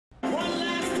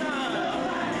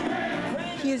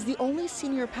He is the only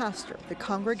senior pastor the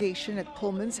congregation at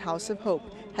Pullman's House of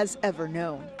Hope has ever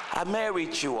known. I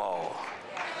married you all.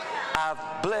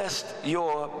 I've blessed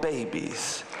your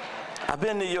babies. I've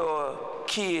been to your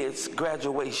kids'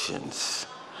 graduations.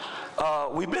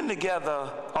 We've been together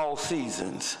all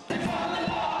seasons.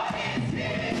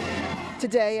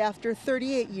 Today, after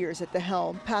 38 years at the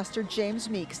helm, Pastor James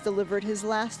Meeks delivered his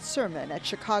last sermon at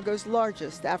Chicago's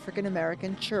largest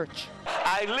African-American church.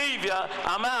 I leave you,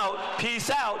 I'm out, peace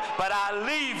out, but I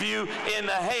leave you in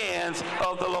the hands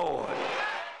of the Lord.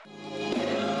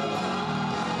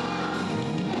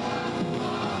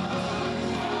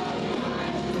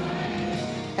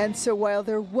 And so while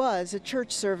there was a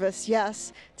church service,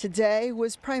 yes, today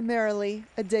was primarily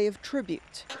a day of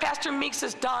tribute. Pastor Meeks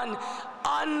has done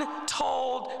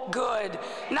untold good,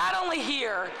 not only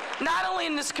here, not only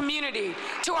in this community,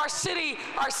 to our city,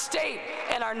 our state,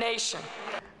 and our nation.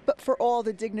 But for all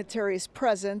the dignitaries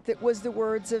present, it was the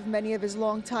words of many of his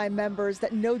longtime members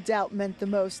that no doubt meant the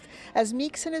most as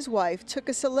Meeks and his wife took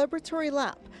a celebratory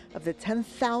lap of the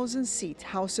 10,000-seat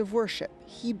house of worship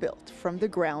he built from the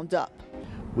ground up.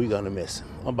 We're gonna miss him.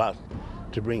 I'm about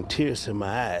to bring tears to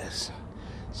my eyes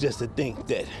just to think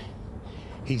that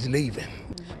he's leaving.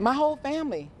 My whole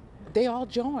family, they all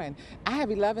joined. I have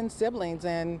 11 siblings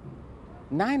and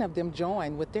 9 of them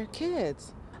joined with their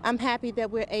kids. I'm happy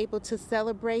that we're able to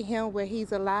celebrate him where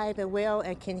he's alive and well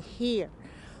and can hear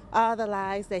all the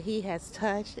lives that he has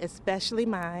touched, especially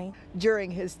mine.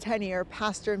 During his tenure,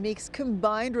 Pastor Meeks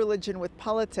combined religion with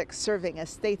politics, serving as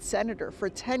state senator for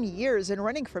 10 years and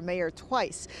running for mayor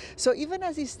twice. So even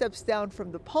as he steps down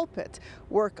from the pulpit,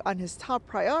 work on his top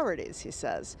priorities, he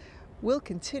says, will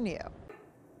continue.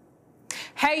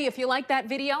 Hey, if you like that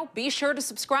video, be sure to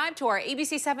subscribe to our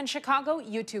ABC7 Chicago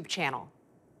YouTube channel.